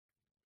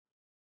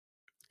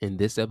In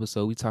this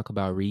episode, we talk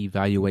about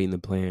reevaluating the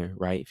plan,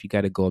 right? If you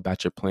got to go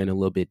about your plan a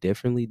little bit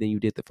differently than you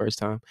did the first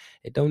time,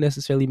 it don't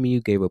necessarily mean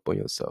you gave up on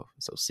yourself.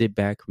 So sit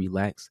back,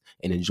 relax,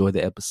 and enjoy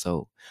the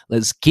episode.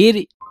 Let's get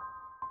it.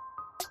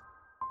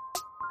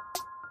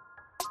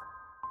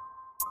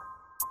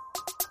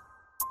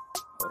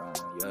 Hold on,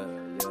 yeah.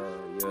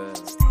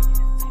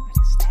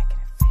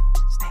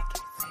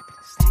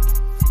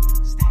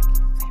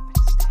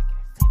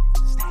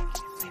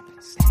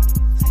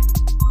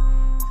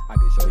 I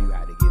can show you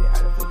how to get it,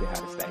 how to flip it,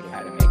 how to stack it,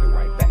 how to make it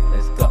right back.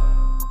 Let's go.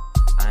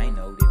 I ain't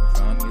no different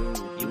from you.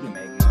 You can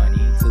make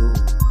money too.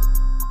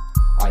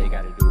 All you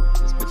gotta do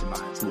is put your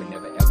mind to it,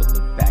 never ever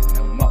look back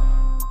no more.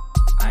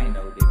 I ain't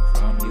no different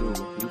from you.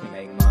 You can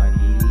make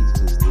money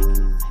too.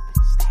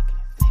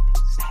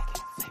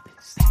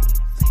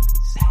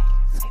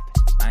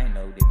 I ain't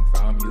no different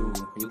from you.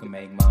 You can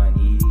make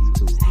money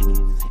too.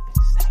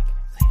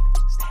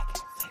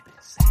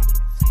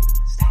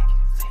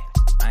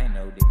 I ain't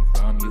no different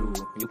from you.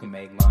 You can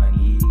make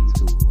money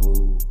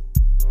too.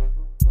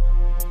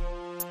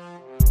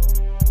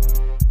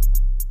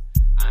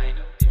 I ain't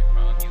no different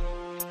from you.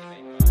 You can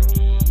make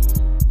money.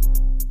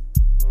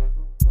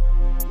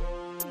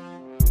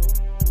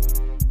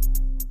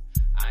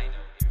 I ain't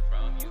no different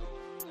from you.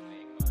 You can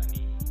make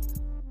money.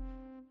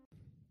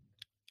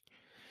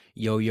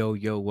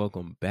 Yo,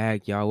 welcome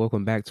back, y'all.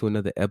 Welcome back to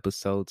another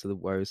episode to the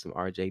Words from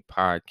RJ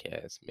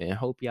podcast, man.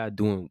 Hope y'all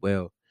doing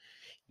well.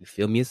 You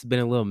feel me? It's been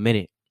a little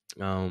minute.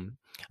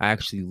 I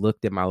actually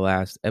looked at my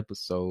last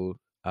episode,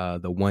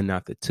 the one,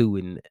 not the two,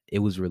 and it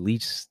was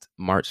released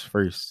March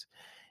 1st.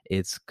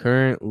 It's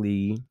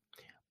currently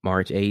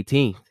March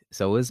 18th.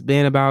 So it's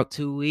been about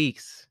 2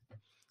 weeks.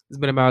 It's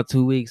been about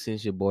 2 weeks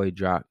since your boy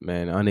dropped,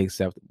 man.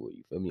 Unacceptable.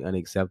 You feel me?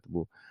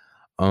 Unacceptable.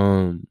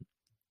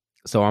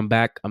 So I'm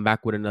back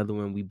with another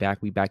one. We back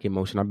in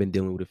motion. I've been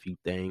dealing with a few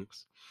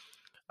things.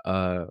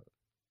 I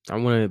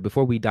want to,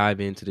 before we dive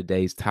into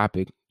today's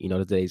topic,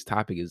 today's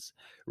topic is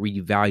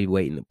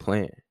reevaluating the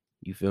plan.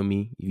 You feel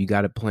me? If you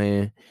got a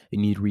plan, you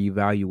need to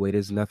reevaluate.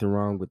 There's nothing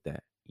wrong with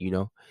that,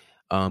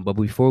 But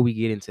before we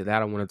get into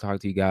that, I want to talk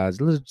to you guys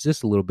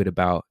just a little bit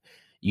about,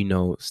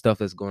 stuff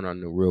that's going on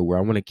in the real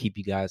world. I want to keep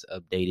you guys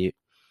updated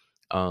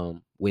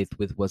with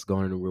what's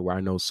going on in the real world.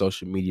 I know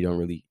social media don't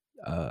really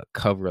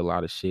cover a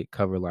lot of shit,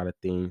 cover a lot of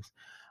things.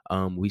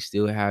 We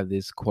still have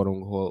this quote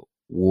unquote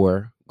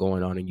war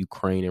going on in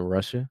Ukraine and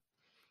Russia.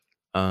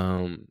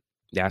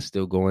 That's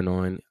still going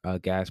on.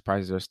 Gas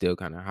prices are still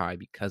kind of high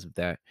because of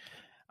that.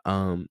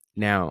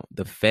 Now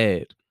the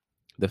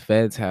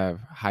feds have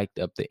hiked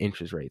up the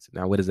interest rates.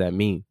 Now, what does that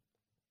mean?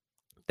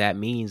 That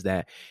means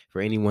that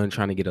for anyone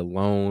trying to get a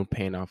loan,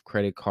 paying off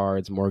credit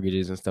cards,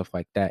 mortgages, and stuff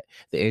like that,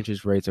 the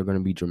interest rates are going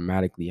to be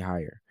dramatically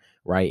higher,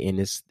 right? And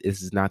this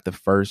is not the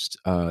first.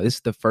 This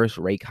is the first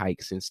rate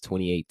hike since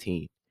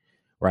 2018,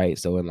 right?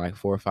 So in like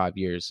 4 or 5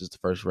 years, this is the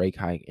first rate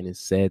hike, and it's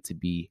said to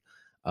be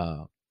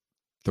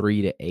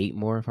 3 to 8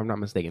 more, if I'm not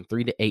mistaken,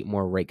 3 to 8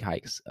 more rate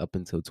hikes up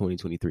until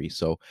 2023.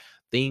 So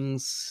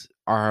things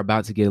are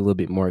about to get a little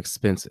bit more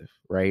expensive,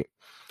 right?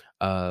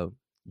 Joe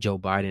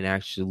Biden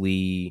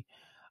actually,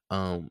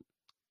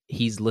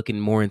 he's looking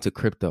more into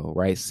crypto,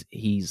 right?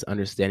 He's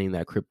understanding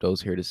that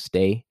crypto's here to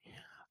stay.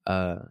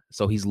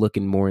 So he's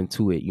looking more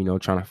into it,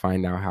 trying to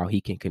find out how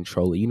he can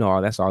control it.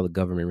 That's all the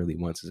government really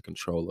wants is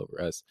control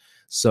over us.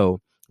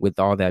 So with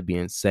all that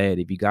being said,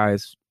 if you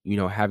guys,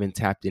 haven't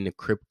tapped into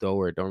crypto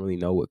or don't really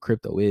know what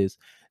crypto is,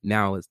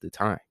 now is the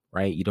time,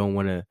 right? You don't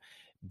want to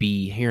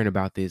be hearing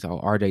about this. Oh,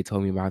 RJ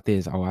told me about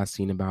this. Oh, I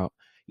seen about,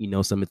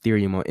 some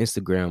Ethereum on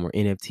Instagram or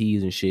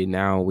NFTs and shit.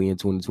 Now we in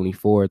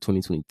 2024,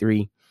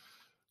 2023.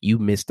 You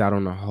missed out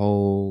on a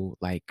whole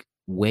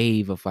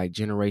wave of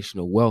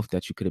generational wealth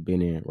that you could have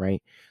been in,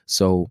 right?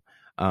 So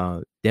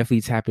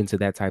definitely tap into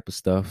that type of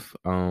stuff.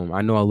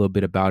 I know a little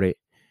bit about it,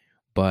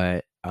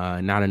 but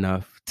not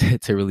enough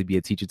to really be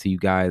a teacher to you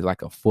guys,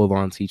 like a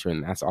full-on teacher,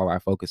 and that's all I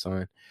focus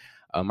on.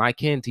 I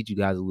can teach you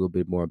guys a little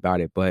bit more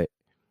about it, but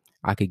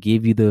I could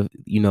give you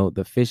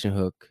the fishing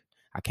hook.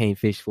 I can't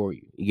fish for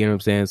you. You get what I'm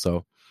saying?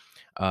 So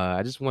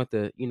I just want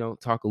to,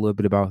 talk a little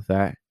bit about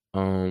that.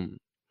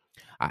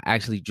 I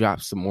actually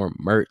dropped some more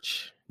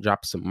merch.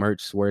 Words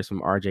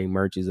from RJ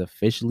merch is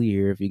officially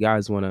here. If you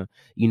guys want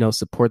to,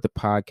 support the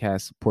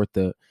podcast, support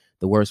the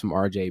Words from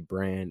RJ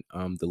brand,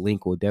 the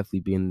link will definitely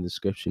be in the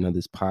description of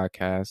this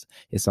podcast.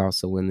 It's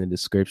also in the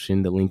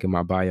description, the link in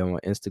my bio on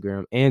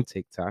Instagram and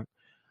TikTok.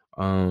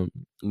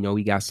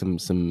 We got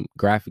some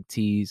graphic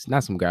tees,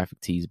 not some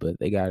graphic tees, but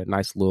they got a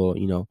nice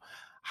little,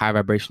 high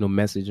vibrational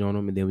message on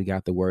them. And then we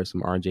got the Words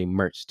from RJ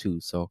merch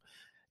too. So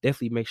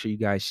definitely make sure you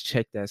guys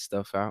check that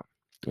stuff out.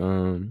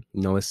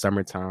 It's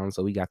summertime,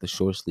 so we got the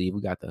short sleeve,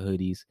 we got the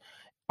hoodies,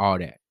 all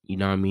that, you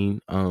know what I mean?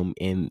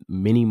 And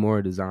many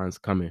more designs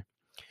coming.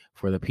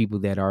 For the people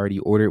that already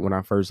ordered when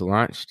I first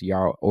launched,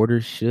 y'all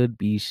orders should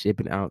be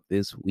shipping out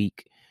this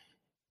week.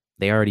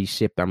 They already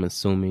shipped, I'm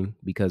assuming,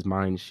 because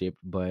mine shipped,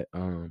 but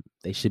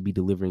they should be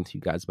delivering to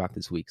you guys about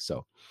this week.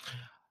 So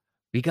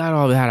we got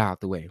all that out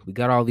the way. We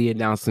got all the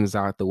announcements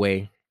out the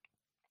way.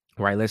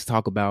 right? Let's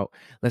talk about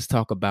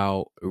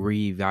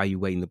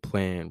reevaluating the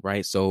plan,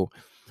 right? So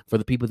for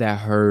the people that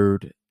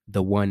heard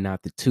the one,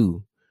 not the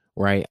two,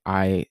 right?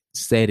 I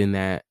said in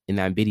that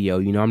video,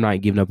 I'm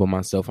not giving up on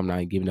myself. I'm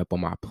not giving up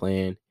on my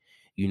plan.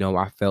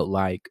 I felt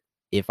like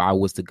if I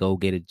was to go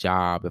get a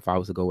job, if I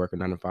was to go work a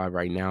 9 to 5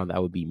 right now,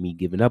 that would be me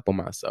giving up on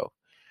myself,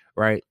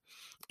 right?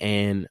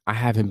 And I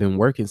haven't been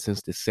working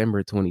since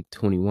December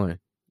 2021.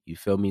 You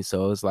feel me?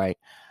 So it's like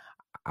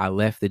I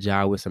left the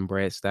job with some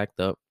bread stacked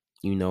up,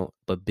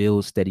 but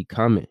bills steady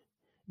coming,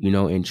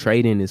 and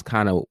trading is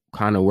kind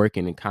of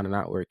working and kind of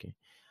not working.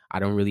 I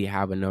don't really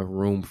have enough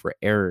room for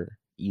error.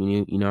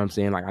 You know what I'm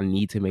saying? Like I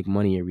need to make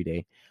money every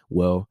day.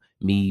 Well,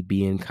 me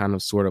being kind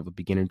of sort of a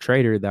beginner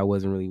trader, that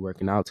wasn't really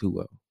working out too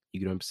well.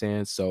 You know what I'm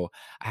saying? So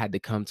I had to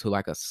come to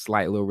like a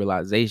slight little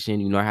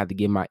realization. I had to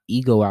get my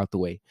ego out the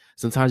way.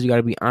 Sometimes you got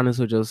to be honest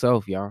with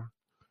yourself, y'all.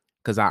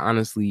 Because I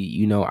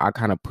honestly, I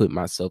kind of put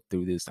myself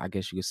through this, I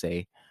guess you could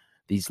say,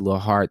 these little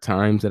hard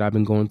times that I've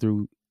been going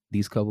through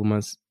these couple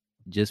months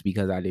just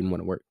because I didn't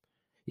want to work.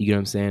 You get what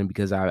I'm saying?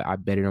 Because I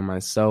betted on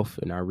myself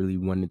and I really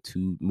wanted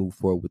to move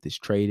forward with this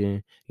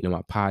trading,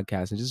 my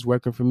podcast and just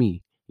working for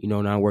me,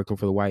 not working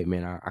for the white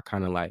man. I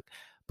kind of like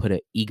put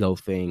an ego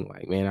thing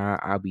like, man,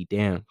 I'll be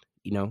damned.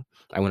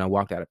 Like when I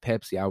walked out of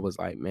Pepsi, I was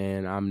like,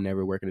 man, I'm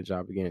never working a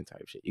job again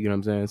type shit. You know what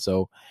I'm saying?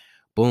 So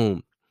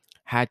boom,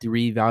 had to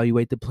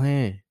reevaluate the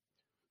plan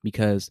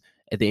because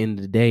at the end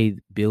of the day,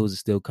 bills are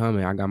still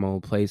coming. I got my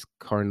own place,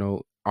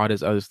 Cardinal, all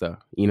this other stuff.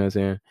 You know what I'm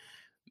saying?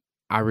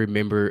 I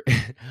remember,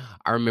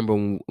 I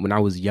remember when I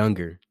was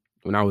younger,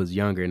 and I was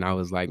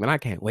like, man, I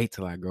can't wait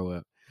till I grow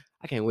up.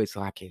 I can't wait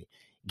till I can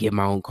get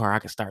my own car. I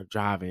can start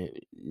driving,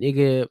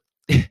 nigga.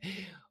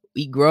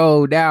 We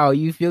grow now.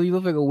 You feel me?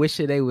 Motherfucker wish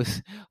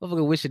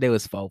they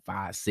was 4,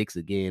 5, 6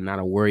 again. Not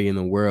a worry in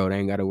the world. I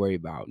ain't got to worry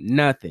about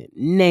nothing.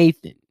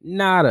 Nathan,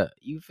 nada.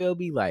 You feel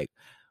me? Like,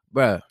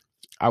 bruh.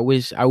 I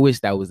wish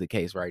that was the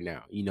case right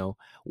now.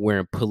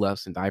 Wearing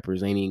pull-ups and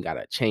diapers ain't even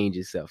gotta change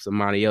itself.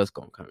 Somebody else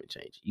gonna come and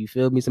change. You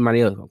feel me? Somebody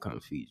else gonna come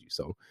feed you.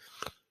 So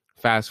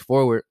fast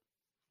forward,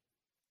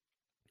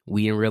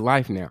 we in real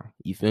life now.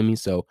 You feel me?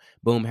 So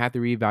boom, have to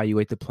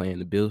reevaluate the plan.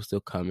 The bill's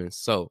still coming.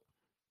 So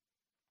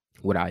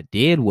what I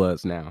did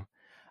was now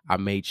I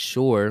made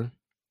sure,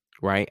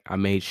 right? I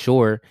made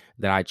sure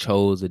that I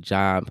chose a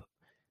job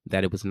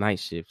that it was night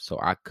shift. So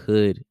I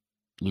could,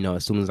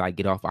 as soon as I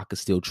get off, I could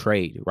still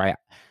trade, right?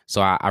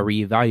 So I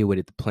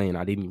reevaluated the plan.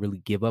 I didn't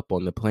really give up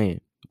on the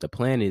plan. The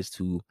plan is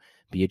to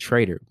be a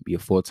trader, be a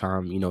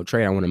full-time,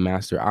 trader. I want to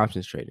master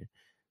options trading.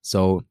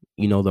 So,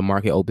 the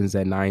market opens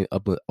at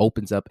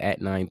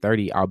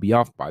 9:30. I'll be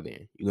off by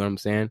then. You know what I'm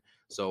saying?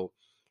 So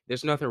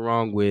there's nothing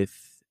wrong with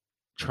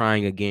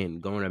trying again,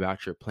 going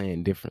about your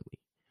plan differently,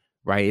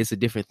 right? It's a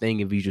different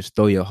thing if you just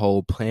throw your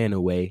whole plan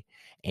away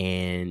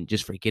and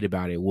just forget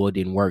about it. Well, it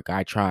didn't work.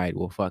 I tried.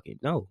 Well, fuck it.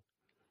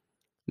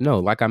 No,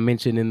 like I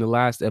mentioned in the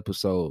last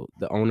episode,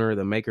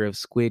 the maker of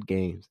Squid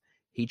Games,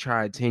 he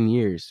tried 10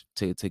 years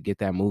to get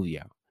that movie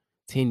out.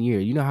 10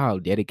 years. You know how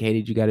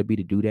dedicated you got to be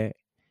to do that?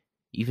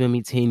 You feel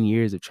me? 10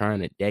 years of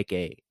trying a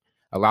decade.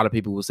 A lot of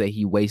people will say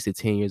he wasted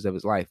 10 years of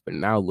his life, but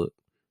now look,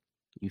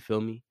 you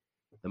feel me?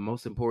 The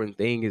most important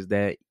thing is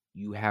that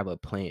you have a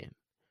plan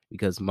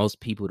because most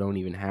people don't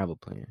even have a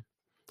plan.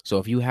 So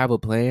if you have a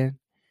plan,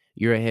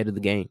 you're ahead of the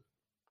game.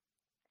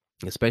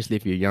 Especially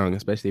if you're young,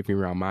 especially if you're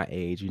around my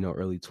age,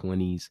 early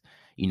 20s,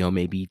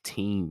 maybe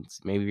teens.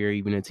 Maybe you're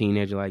even a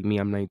teenager like me.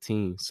 I'm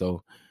 19.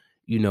 So,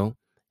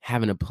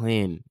 having a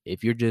plan.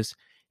 If you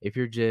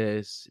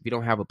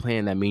don't have a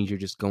plan, that means you're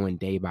just going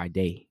day by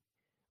day,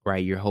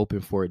 right? You're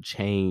hoping for a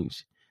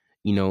change.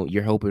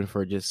 You're hoping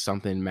for just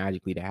something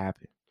magically to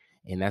happen.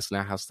 And that's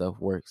not how stuff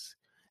works.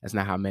 That's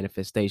not how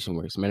manifestation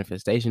works.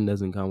 Manifestation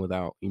doesn't come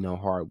without,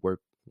 hard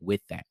work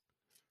with that,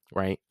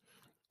 right?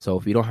 So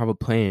if you don't have a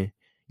plan,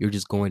 you're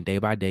just going day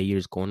by day. You're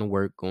just going to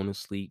work, going to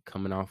sleep,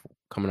 coming off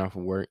of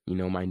work.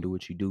 Might do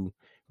what you do.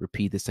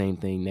 Repeat the same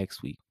thing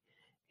next week.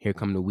 Here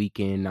come the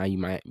weekend. Now you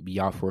might be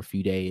off for a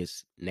few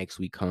days. Next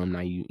week come. Now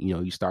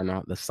you starting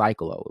out the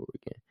cycle all over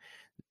again.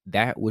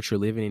 That what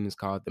you're living in is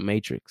called the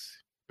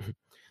Matrix.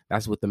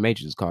 That's what the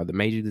Matrix is called. The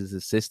Matrix is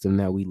a system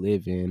that we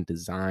live in,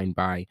 designed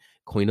by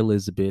Queen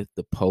Elizabeth,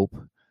 the Pope,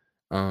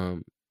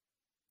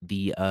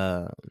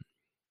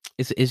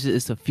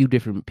 it's a few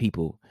different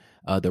people.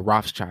 The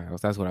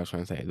Rothschilds, that's what I was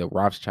trying to say. The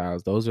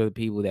Rothschilds, those are the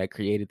people that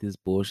created this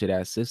bullshit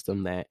ass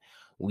system that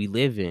we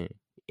live in.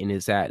 And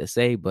it's sad to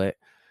say, but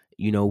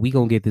we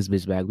gonna get this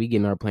bitch back. We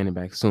getting our planet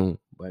back soon.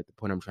 But the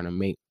point I'm trying to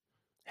make,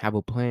 have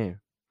a plan.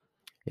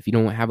 If you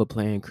don't have a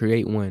plan,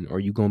 create one,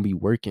 or you gonna be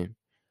working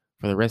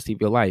for the rest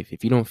of your life.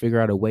 If you don't figure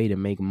out a way to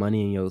make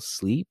money in your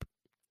sleep,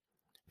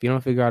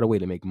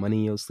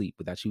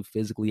 without you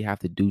physically have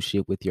to do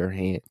shit with your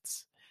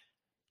hands,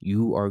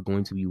 you are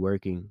going to be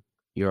working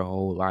your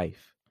whole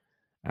life.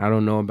 I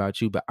don't know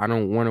about you, but I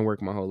don't want to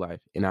work my whole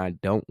life. And I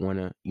don't want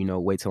to,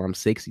 wait till I'm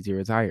 60 to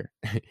retire.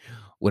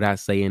 What I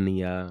say in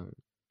the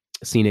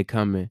Seen it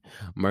coming.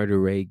 Murder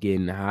rate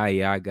getting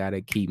higher. I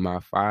gotta keep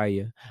my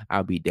fire.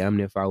 I'll be damned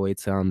if I wait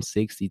till I'm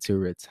 60 to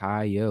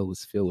retire. It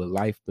was filled with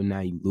life, but now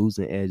you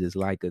losing edges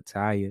like a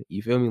tire.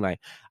 You feel me? Like,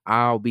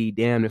 I'll be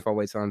damned if I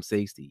wait till I'm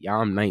 60.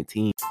 Y'all, I'm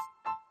 19.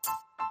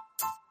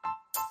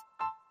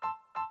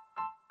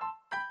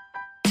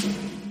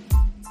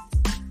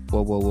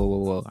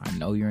 Whoa. I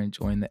know you're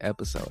enjoying the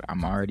episode.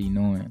 I'm already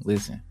knowing.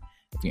 Listen,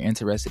 if you're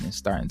interested in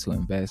starting to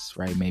invest,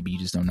 right? Maybe you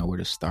just don't know where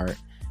to start,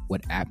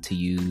 what app to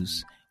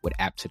use, what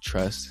app to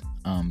trust.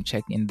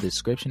 Check in the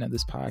description of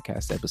this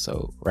podcast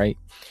episode, right?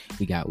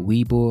 We got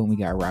Webull and we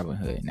got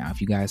Robinhood. Now, if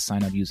you guys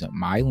sign up using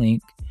my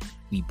link,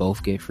 we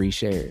both get free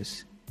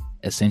shares.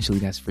 Essentially,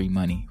 that's free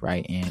money,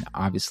 right? And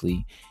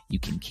obviously, you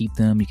can keep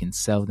them, you can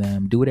sell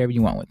them, do whatever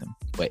you want with them,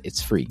 but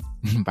it's free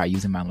by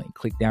using my link.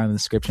 Click down in the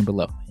description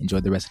below. Enjoy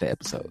the rest of the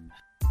episode.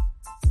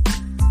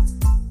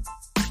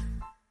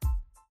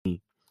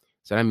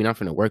 So that means I'm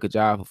finna work a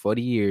job for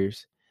 40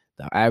 years.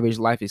 The average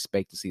life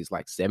expectancy is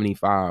like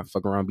 75.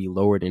 Fuck around, be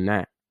lower than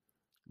that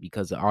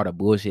because of all the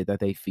bullshit that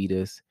they feed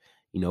us.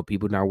 You know,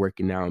 people not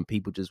working now and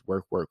people just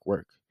work.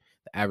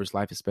 The average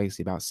life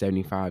expectancy about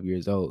 75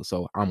 years old.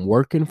 So I'm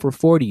working for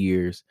 40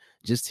 years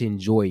just to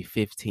enjoy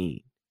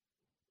 15.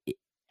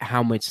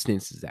 How much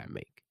sense does that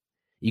make?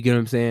 You get what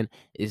I'm saying?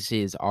 It's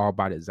just all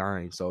by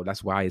design. So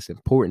that's why it's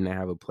important to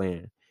have a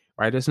plan,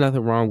 right? There's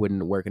nothing wrong with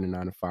working a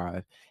 9 to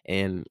 5.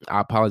 And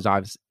I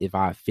apologize if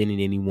I offended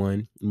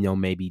anyone, you know,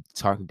 maybe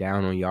talking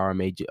down on y'all or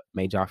made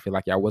y'all feel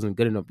like y'all wasn't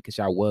good enough because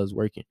y'all was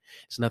working.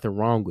 There's nothing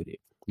wrong with it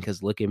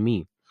because look at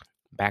me.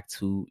 Back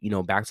to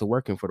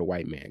working for the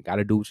white man. Got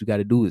to do what you got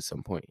to do at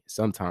some point.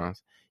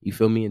 Sometimes, you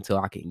feel me, until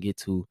I can get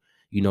to,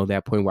 you know,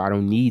 that point where I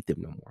don't need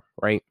them no more,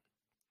 right?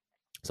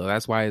 So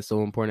that's why it's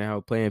so important to have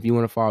a plan. If you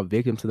want to fall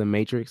victim to The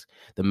Matrix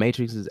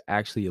is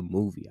actually a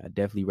movie. I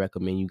definitely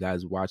recommend you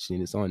guys watching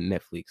it. It's on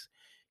Netflix.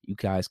 You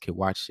guys can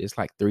watch. It's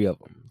like 3 or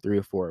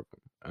 4 of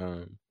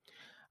them.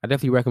 I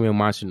definitely recommend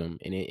watching them,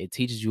 and it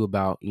teaches you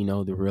about, you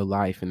know, the real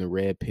life and the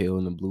red pill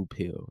and the blue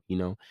pill. You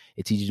know,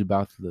 it teaches you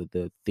about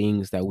the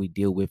things that we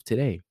deal with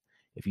today.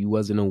 If you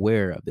wasn't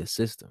aware of the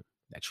system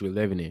that you're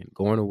living in,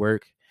 going to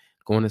work,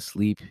 going to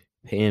sleep,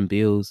 paying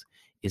bills,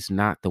 is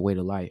not the way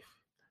to life.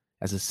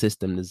 That's a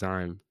system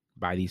designed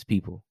by these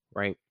people,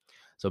 right?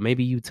 So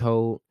maybe you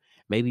told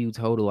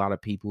a lot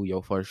of people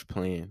your first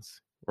plans,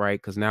 right?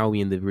 Because now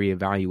we in the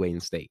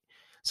reevaluating state.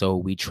 So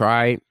we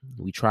tried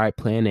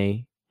plan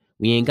A.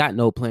 We ain't got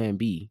no plan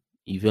B.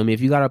 You feel me?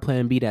 If you got a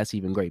plan B, that's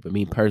even great. But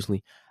me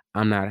personally,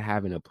 I'm not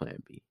having a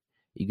plan B.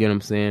 You get what I'm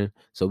saying?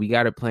 So we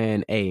got a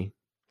plan A.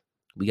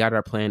 We got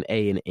our plan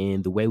A,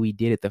 and the way we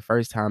did it the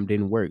first time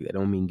didn't work. That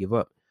don't mean give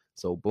up.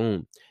 So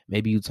boom.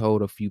 Maybe you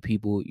told a few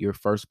people your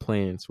first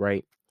plans,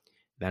 right?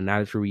 Now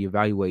that you're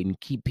reevaluating,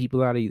 keep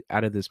people out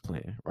of this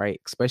plan, right?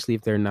 Especially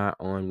if they're not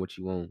on what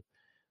you want.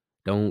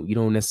 You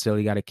don't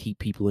necessarily got to keep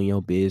people in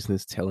your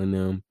business telling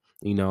them,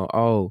 you know,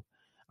 oh,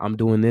 I'm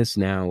doing this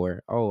now,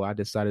 or oh, I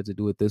decided to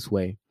do it this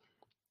way,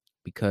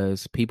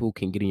 because people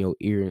can get in your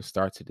ear and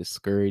start to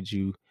discourage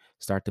you,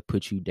 start to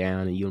put you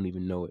down, and you don't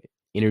even know it.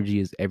 Energy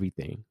is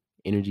everything.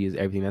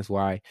 That's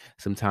why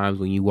sometimes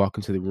when you walk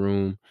into the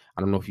room,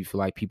 I don't know if you feel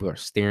like people are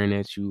staring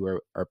at you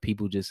or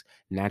people just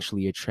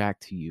naturally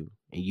attract to you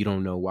and you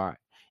don't know why.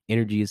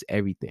 Energy is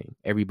everything.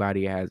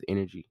 Everybody has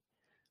energy.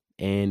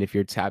 And if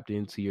you're tapped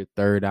into your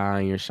third eye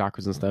and your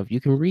chakras and stuff, you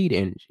can read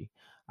energy.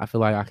 I feel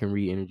like I can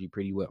read energy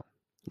pretty well,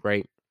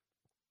 right?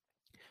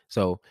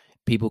 So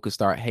people could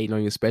start hating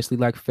on you, especially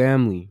like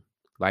family.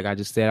 Like I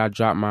just said, I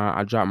dropped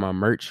my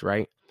merch,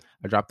 right?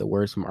 I dropped the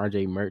words from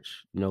RJ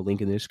merch, you know,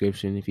 link in the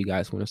description if you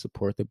guys want to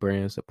support the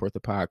brand, support the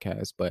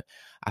podcast. But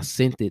I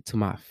sent it to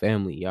my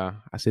family, y'all.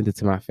 I sent it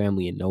to my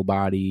family and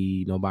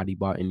nobody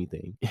bought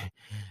anything.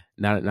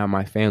 not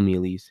my family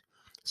at least.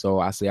 So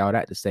I say all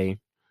that to say,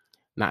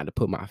 not to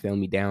put my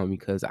family down,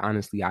 because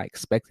honestly I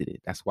expected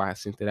it. That's why I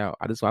sent it out.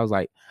 I was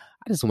like,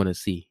 I just want to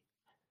see.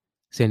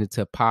 Send it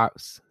to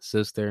pops,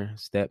 sister,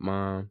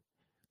 stepmom,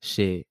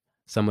 shit.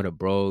 Some of the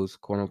bros,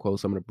 quote unquote,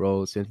 some of the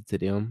bros, sent it to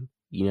them.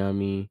 You know what I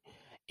mean?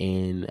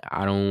 And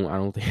I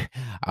don't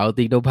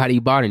think nobody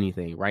bought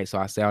anything, right? So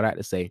I say all that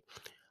to say,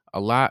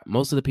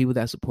 most of the people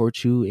that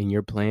support you in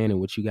your plan and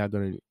what you got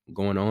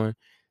going on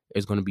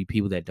is going to be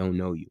people that don't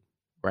know you,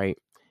 right?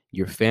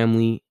 Your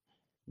family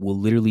will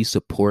literally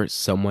support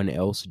someone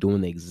else doing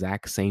the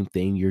exact same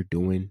thing you're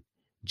doing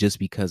just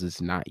because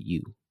it's not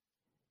you.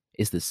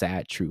 It's the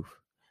sad truth.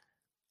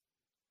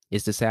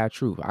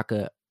 I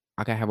could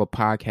have a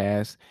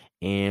podcast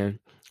and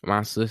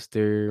my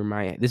sister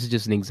this is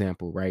just an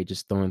example, right?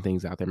 Just throwing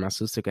things out there. My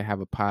sister could have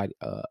a pod,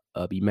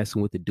 be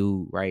messing with the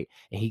dude, right?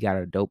 And he got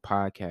a dope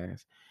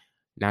podcast.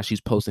 Now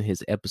she's posting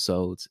his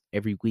episodes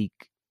every week,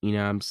 you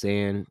know what I'm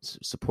saying?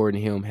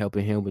 Supporting him,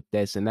 helping him with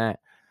this and that.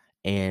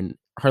 And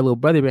her little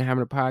brother been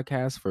having a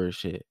podcast for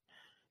shit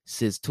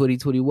since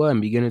 2021,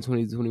 beginning of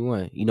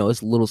 2021. You know,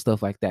 it's little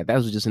stuff like that. That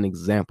was just an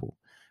example,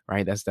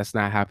 right? That's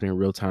not happening in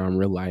real time,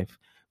 real life.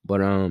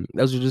 But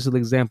those are just an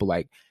example.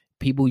 Like,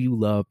 people you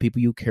love,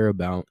 people you care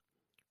about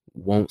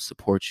won't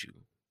support you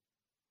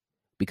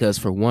Because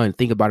for one,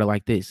 think about it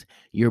like this.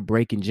 You're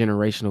breaking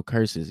generational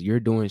curses. You're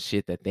doing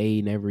shit that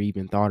they never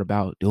even thought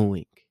about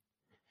doing.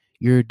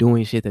 You're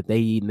doing shit that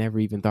they never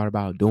even thought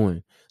about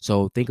doing.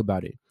 So think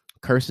about it.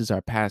 Curses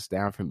are passed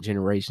down from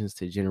generations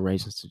to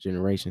generations to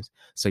generations.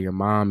 So your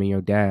mom and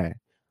your dad,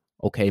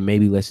 okay,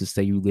 maybe let's just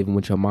say you living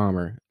with your mom,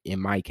 or in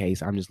my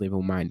case, I'm just living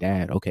with my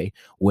dad. Okay,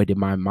 what did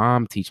my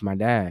mom teach my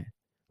dad,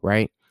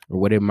 right?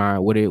 Or what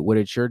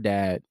did your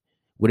dad,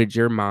 what did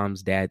your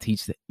mom's dad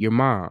teach your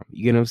mom?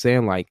 You get what I'm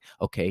saying? Like,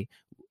 okay,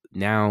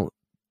 now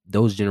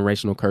those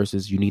generational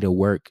curses, you need to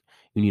work.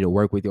 You need to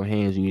work with your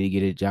hands. You need to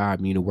get a job.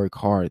 You need to work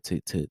hard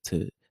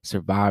to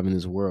survive in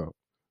this world.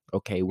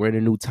 Okay, we're in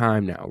a new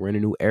time now. We're in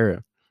a new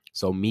era.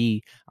 So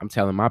me, I'm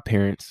telling my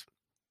parents,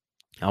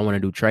 I want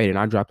to do trading.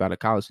 I dropped out of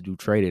college to do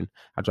trading.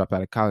 I dropped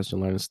out of college to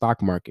learn the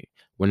stock market.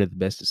 One of the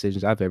best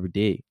decisions I've ever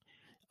did.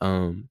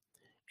 And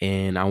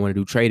I want to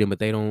do trading, but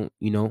they don't,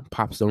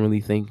 pops don't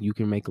really think you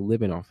can make a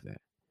living off of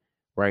that.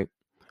 Right.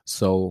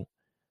 So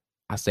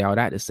I say all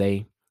that to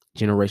say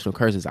generational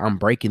curses. I'm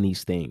breaking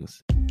these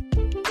things.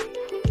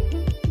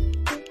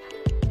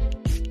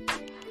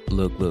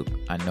 Look,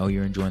 I know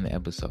you're enjoying the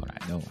episode.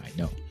 I know.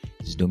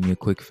 Just do me a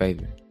quick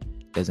favor.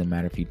 Doesn't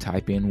matter if you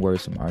type in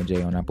words from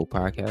RJ on Apple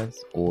Podcasts,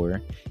 or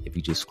if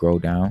you just scroll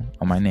down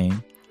on my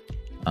name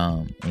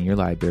in your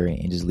library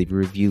and just leave a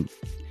review.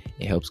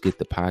 It helps get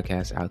the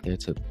podcast out there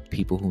to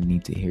people who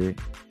need to hear it.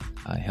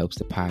 It helps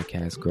the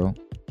podcast grow.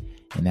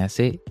 And that's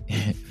it.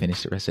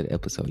 Finish the rest of the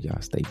episode,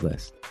 y'all. Stay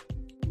blessed.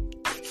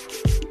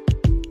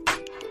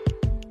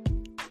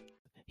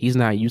 He's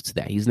not used to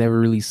that. He's never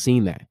really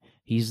seen that.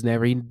 He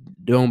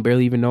don't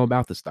barely even know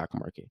about the stock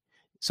market.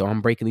 So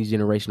I'm breaking these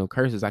generational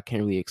curses. I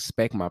can't really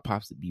expect my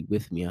pops to be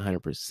with me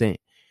 100%.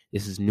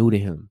 This is new to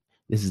him.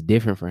 This is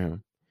different for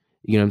him.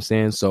 You know what I'm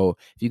saying? So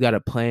if you got a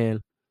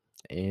plan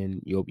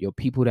and your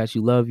people that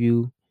you love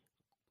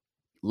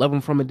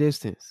them from a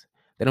distance.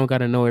 They don't got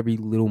to know every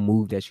little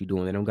move that you're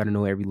doing. They don't got to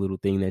know every little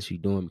thing that you're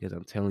doing, because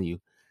I'm telling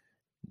you,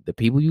 the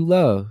people you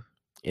love,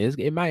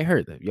 it might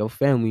hurt them. Your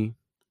family,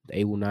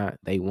 they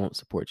won't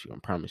support you. I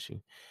promise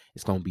you.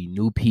 It's going to be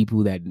new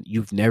people that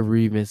you've never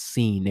even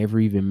seen, never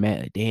even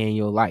met a day in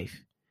your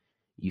life.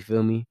 You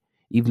feel me?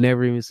 You've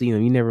never even seen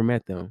them. You never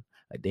met them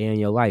a day in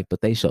your life,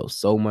 but they show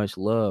so much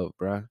love,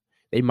 bruh.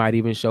 They might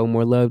even show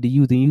more love to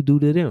you than you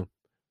do to them.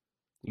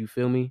 You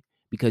feel me?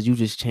 Because you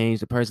just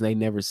changed the person. They've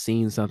never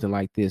seen something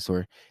like this,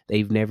 or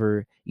they've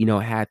never,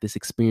 had this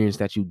experience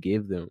that you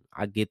give them.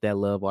 I get that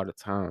love all the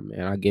time,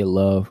 man. I get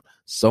love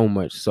so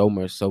much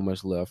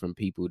love from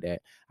people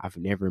that I've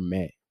never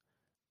met.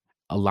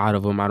 A lot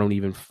of them, I don't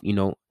even,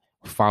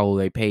 follow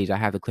their page. I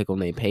have to click on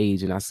their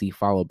page and I see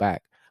follow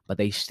back, but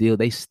they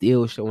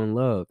still showing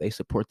love. They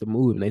support the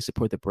move and they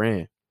support the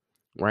brand,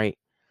 right?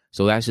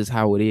 So that's just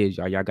how it is,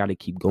 y'all. Y'all got to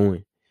keep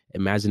going.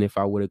 Imagine if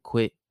I would have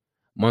quit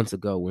months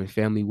ago when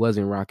family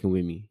wasn't rocking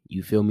with me.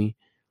 You feel me?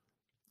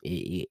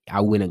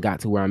 I wouldn't have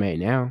got to where I'm at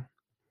now.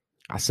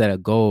 I set a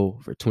goal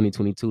for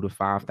 2022 to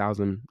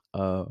 5,000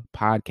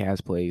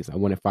 podcast plays. I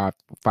wanted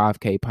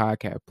 5K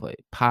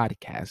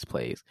podcast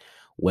plays.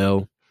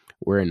 Well,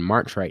 we're in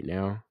March right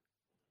now,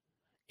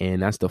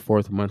 and that's the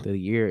 4th month of the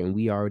year, and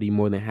we already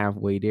more than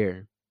halfway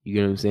there. You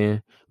know what I'm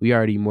saying? We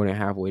already more than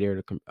halfway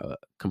there to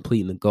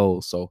completing the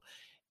goal. So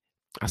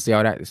I say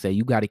all that to say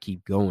you got to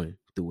keep going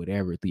through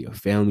whatever, through your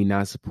family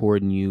not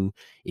supporting you.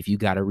 If you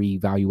got to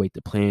reevaluate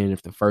the plan,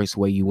 if the first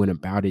way you went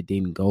about it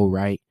didn't go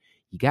right,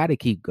 you got to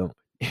keep going.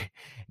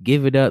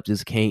 Give it up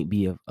just can't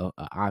be a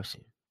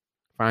option.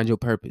 Find your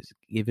purpose.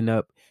 Giving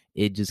up,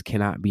 it just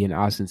cannot be an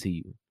option to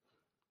you.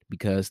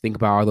 Because think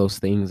about all those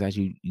things that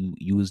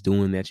you was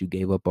doing that you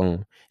gave up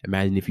on.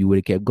 Imagine if you would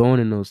have kept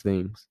going in those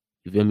things.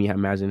 You feel me?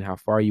 Imagine how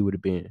far you would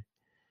have been.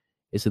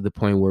 It's to the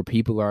point where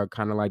people are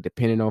kind of like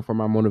depending on for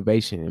my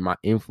motivation and my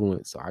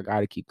influence. So I got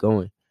to keep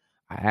going.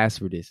 I asked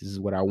for this. This is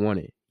what I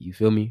wanted. You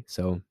feel me?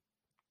 So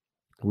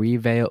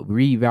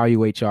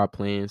reevaluate y'all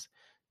plans.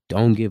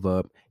 Don't give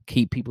up.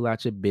 Keep people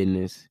out your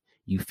business.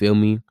 You feel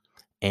me?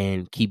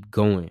 And keep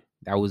going.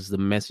 That was the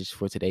message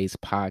for today's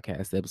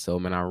podcast episode,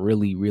 man. I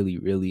really, really,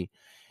 really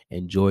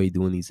enjoy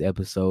doing these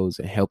episodes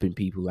and helping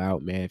people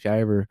out, man. If y'all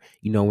ever,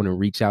 want to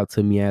reach out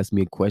to me, ask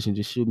me a question,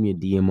 just shoot me a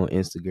DM on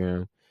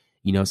Instagram.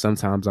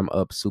 Sometimes I'm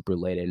up super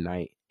late at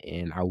night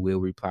and I will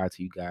reply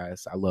to you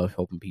guys. I love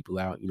helping people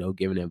out,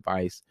 giving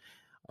advice.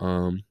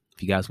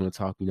 If you guys want to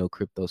talk,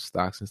 crypto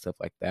stocks and stuff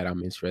like that,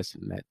 I'm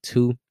interested in that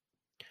too.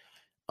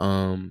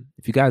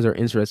 If you guys are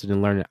interested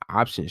in learning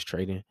options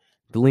trading,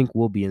 the link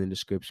will be in the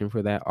description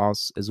for that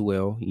also as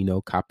well.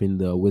 Copying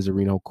the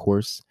Wizardino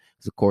course.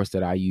 It's a course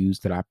that I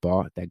used, that I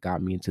bought, that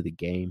got me into the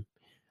game.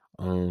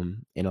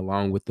 And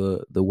along with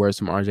the words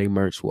from RJ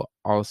merch will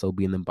also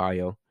be in the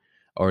bio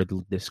or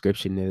the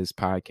description of this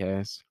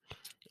podcast.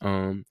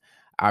 I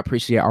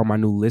appreciate all my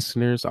new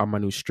listeners, all my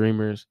new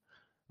streamers,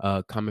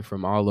 coming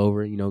from all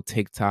over,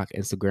 TikTok,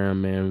 Instagram,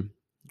 man.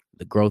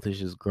 The growth is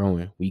just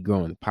growing. We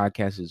growing. The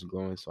podcast is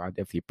growing. So I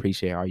definitely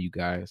appreciate all you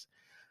guys.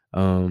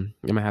 I'm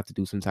gonna have to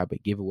do some type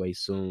of giveaway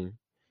soon.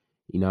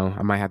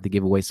 I might have to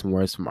give away some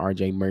words from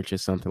RJ merch or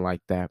something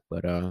like that.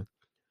 But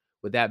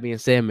with that being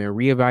said, man,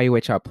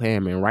 reevaluate your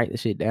plan, man. Write the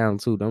shit down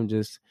too. Don't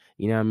just,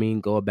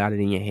 go about it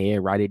in your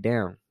head. Write it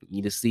down. You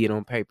need to see it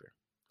on paper.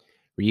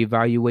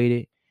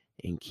 Reevaluate it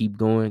and keep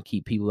going.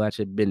 Keep people at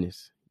your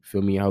business. You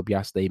feel me? I hope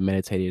y'all stay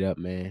meditated up,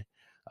 man.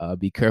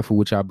 Be careful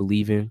what y'all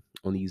believe in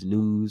on these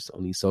news,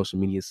 on these social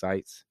media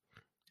sites.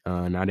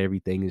 Not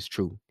everything is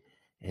true.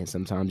 And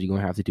sometimes you're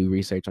going to have to do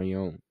research on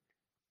your own.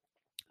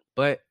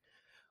 But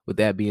with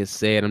that being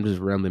said, I'm just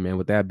rambling, man.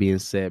 With that being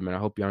said, man, I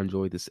hope y'all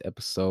enjoyed this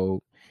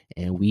episode.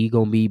 And we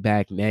going to be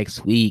back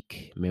next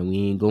week. Man, we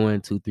ain't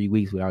going 2-3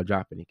 weeks without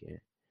dropping again.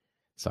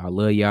 So I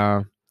love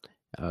y'all.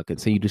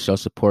 Continue to show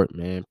support,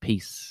 man.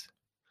 Peace.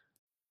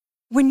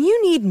 When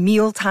you need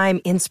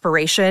mealtime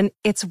inspiration,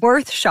 it's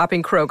worth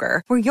shopping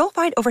Kroger, where you'll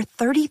find over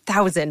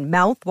 30,000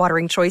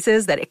 mouth-watering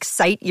choices that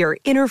excite your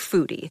inner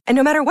foodie. And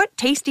no matter what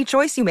tasty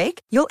choice you make,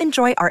 you'll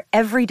enjoy our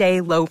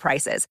everyday low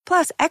prices,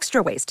 plus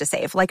extra ways to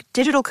save, like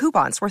digital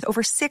coupons worth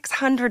over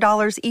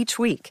 $600 each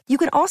week. You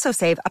can also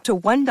save up to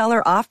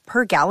 $1 off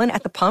per gallon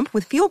at the pump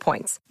with fuel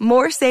points.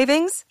 More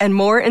savings and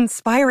more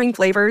inspiring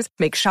flavors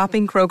make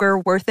shopping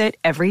Kroger worth it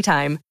every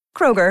time.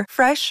 Kroger,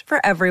 fresh for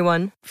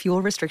everyone.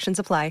 Fuel restrictions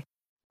apply.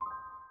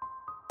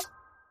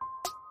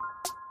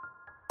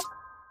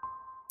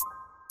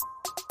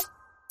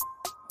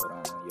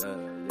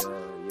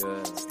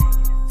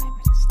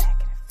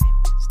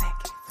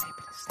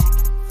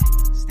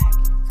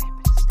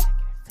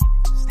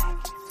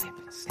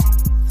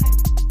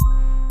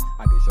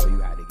 I can show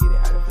you how to get it,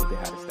 how to flip it,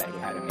 how to stack it,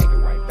 how to make it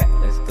right back.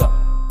 Let's go.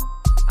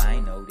 I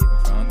ain't no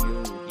different from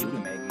you. You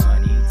can make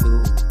money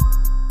too.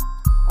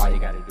 All you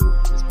gotta do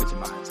is put your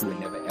mind to it,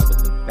 never ever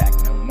look back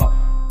no more.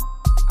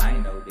 I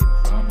ain't no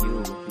different from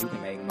you. You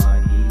can make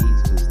money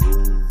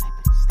too.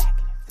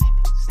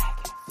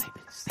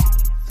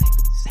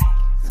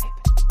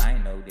 I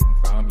ain't no different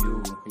from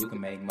you. You can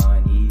make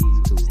money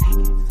too.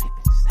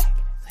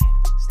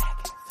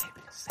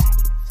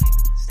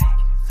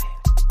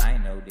 I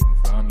ain't no different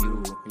from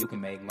you. You can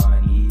make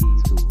money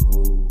too.